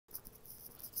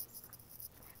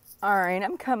All right,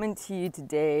 I'm coming to you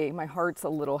today. My heart's a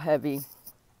little heavy,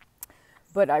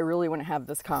 but I really want to have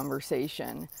this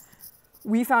conversation.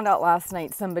 We found out last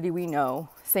night somebody we know,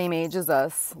 same age as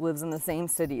us, lives in the same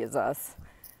city as us,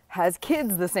 has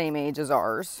kids the same age as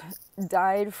ours,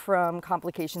 died from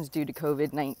complications due to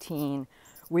COVID-19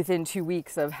 within 2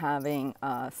 weeks of having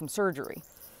some surgery.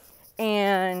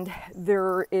 And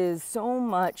there is so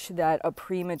much that a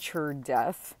premature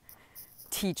death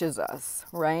teaches us,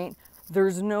 right?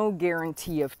 There's no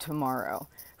guarantee of tomorrow.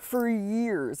 For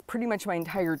years, pretty much my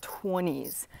entire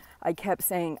 20s, I kept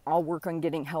saying, I'll work on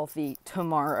getting healthy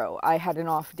tomorrow. I had an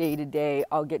off day today,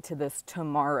 I'll get to this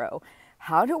tomorrow.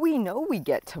 How do we know we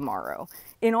get tomorrow?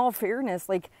 In all fairness,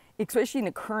 especially in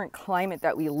the current climate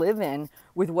that we live in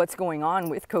with what's going on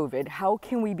with COVID, how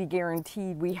can we be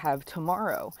guaranteed we have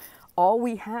tomorrow? All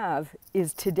we have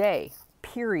is today,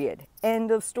 period.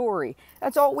 End of story.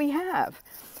 That's all we have.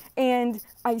 And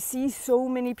I see so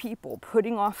many people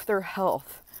putting off their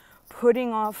health,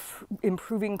 putting off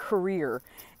improving career,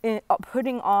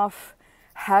 putting off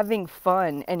having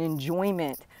fun and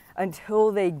enjoyment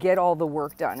until they get all the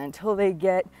work done, until they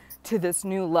get to this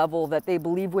new level that they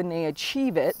believe when they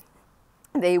achieve it,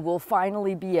 they will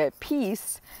finally be at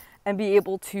peace and be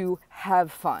able to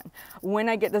have fun. When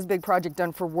I get this big project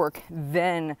done for work,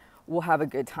 then we'll have a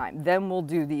good time. Then we'll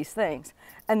do these things.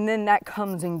 And then that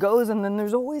comes and goes, and then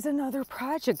there's always another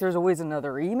project. There's always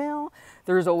another email.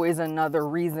 There's always another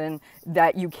reason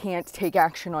that you can't take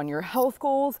action on your health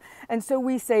goals. And so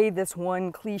we say this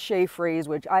one cliche phrase,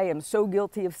 which I am so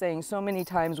guilty of saying so many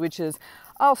times, which is,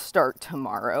 I'll start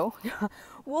tomorrow.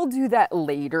 We'll do that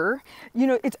later. You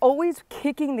know, it's always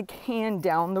kicking the can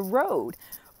down the road.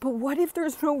 But what if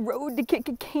there's no road to kick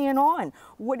a can on?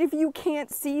 What if you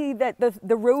can't see that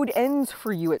the road ends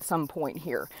for you at some point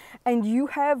here? And you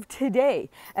have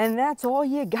today, and that's all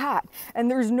you got.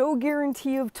 And there's no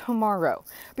guarantee of tomorrow.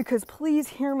 Because please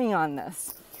hear me on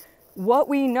this. What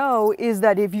we know is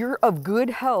that if you're of good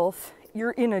health,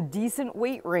 you're in a decent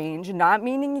weight range, not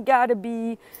meaning you gotta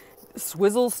be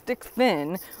swizzle stick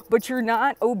thin, but you're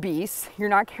not obese, you're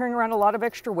not carrying around a lot of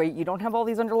extra weight, you don't have all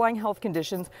these underlying health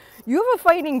conditions, you have a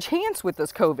fighting chance with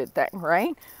this COVID thing,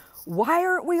 right? Why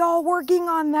aren't we all working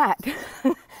on that?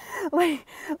 like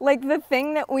the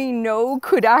thing that we know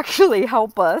could actually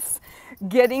help us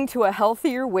getting to a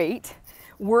healthier weight,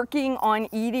 working on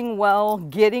eating well,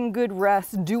 getting good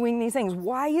rest, doing these things.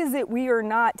 Why is it we are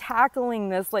not tackling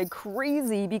this like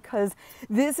crazy? Because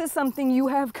this is something you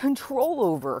have control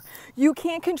over. You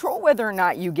can't control whether or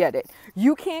not you get it.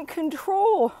 You can't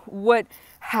control what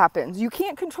happens. You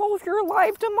can't control if you're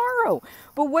alive tomorrow.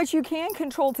 But what you can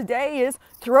control today is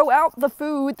throw out the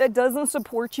food that doesn't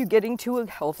support you getting to a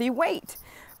healthy weight.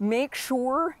 Make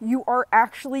sure you are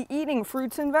actually eating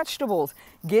fruits and vegetables.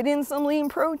 Get in some lean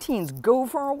proteins. Go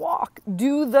for a walk.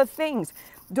 Do the things.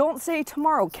 Don't say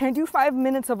tomorrow, can I do 5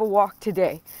 minutes of a walk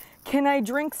today? Can I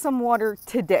drink some water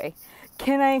today?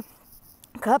 Can I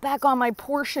cut back on my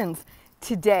portions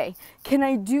today? Can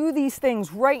I do these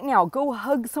things right now? Go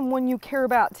hug someone you care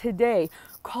about today.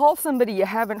 Call somebody you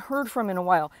haven't heard from in a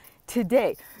while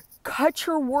today. Cut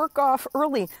your work off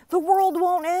early. The world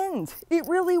won't end. It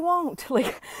really won't.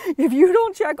 If you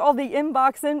don't check all the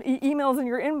inbox and emails in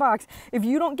your inbox, if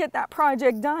you don't get that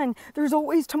project done, there's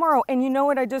always tomorrow. And you know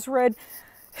what I just read?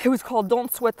 It was called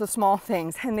Don't Sweat the Small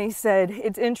Things. And they said,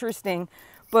 it's interesting,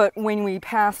 but when we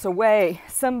pass away,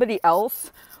 somebody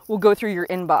else will go through your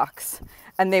inbox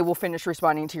and they will finish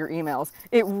responding to your emails.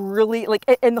 It really,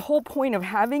 and the whole point of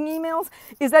having emails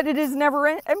is that it is never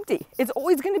empty. It's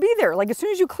always going to be there. As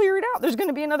soon as you clear it out, there's going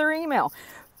to be another email.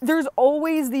 There's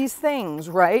always these things,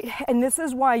 right? And this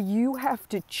is why you have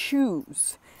to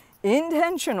choose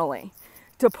intentionally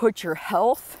to put your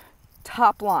health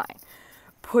top line.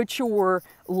 Put your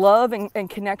love and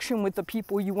connection with the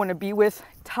people you want to be with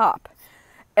top.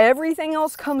 Everything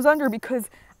else comes under because,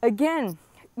 again,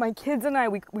 my kids and I,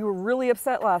 we were really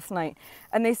upset last night.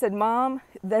 And they said, Mom,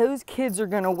 those kids are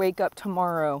going to wake up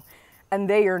tomorrow and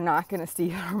they are not going to see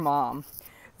their mom.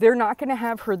 They're not going to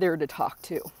have her there to talk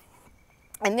to.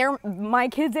 And they're my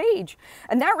kids' age.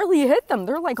 And that really hit them.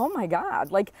 They're like, oh my God.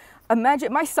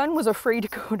 Imagine, my son was afraid to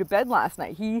go to bed last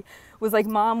night. He was like,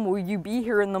 Mom, will you be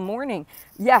here in the morning?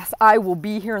 Yes, I will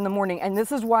be here in the morning. And this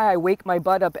is why I wake my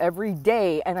butt up every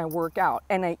day and I work out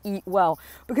and I eat well.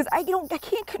 Because I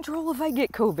can't control if I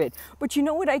get COVID. But you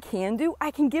know what I can do? I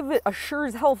can give it a sure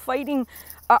as hell fighting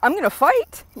I'm going to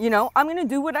fight, I'm going to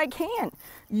do what I can.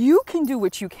 You can do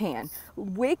what you can.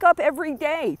 Wake up every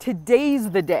day.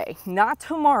 Today's the day, not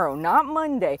tomorrow, not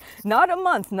Monday, not a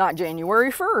month, not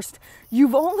January 1st.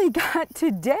 You've only got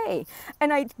today.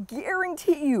 And I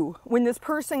guarantee you, when this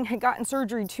person had gotten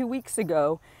surgery 2 weeks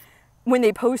ago, when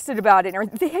they posted about it,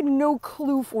 they had no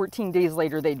clue 14 days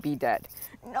later they'd be dead.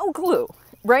 No clue,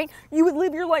 right? You would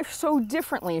live your life so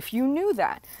differently if you knew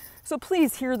that. So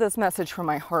please hear this message from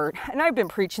my heart. And I've been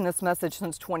preaching this message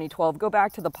since 2012. Go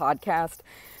back to the podcast.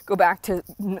 Go back to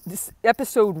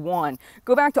episode 1.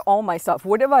 Go back to all my stuff.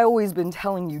 What have I always been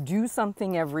telling you? Do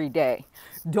something every day.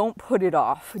 Don't put it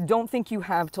off. Don't think you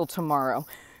have till tomorrow.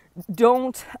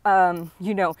 Don't,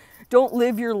 don't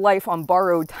live your life on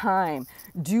borrowed time.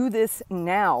 Do this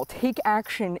now. Take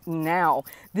action now.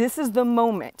 This is the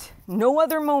moment. No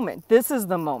other moment. This is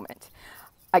the moment.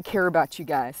 I care about you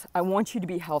guys. I want you to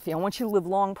be healthy. I want you to live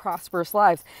long, prosperous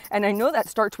lives. And I know that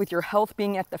starts with your health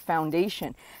being at the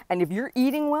foundation. And if you're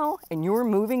eating well and you're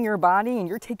moving your body and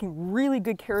you're taking really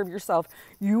good care of yourself,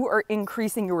 you are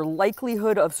increasing your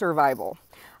likelihood of survival.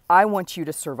 I want you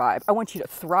to survive. I want you to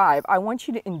thrive. I want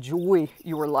you to enjoy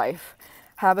your life.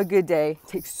 Have a good day.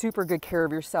 Take super good care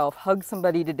of yourself. Hug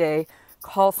somebody today.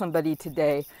 Call somebody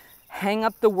today. Hang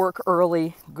up the work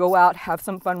early. Go out, have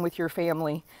some fun with your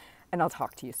family. And I'll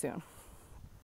talk to you soon.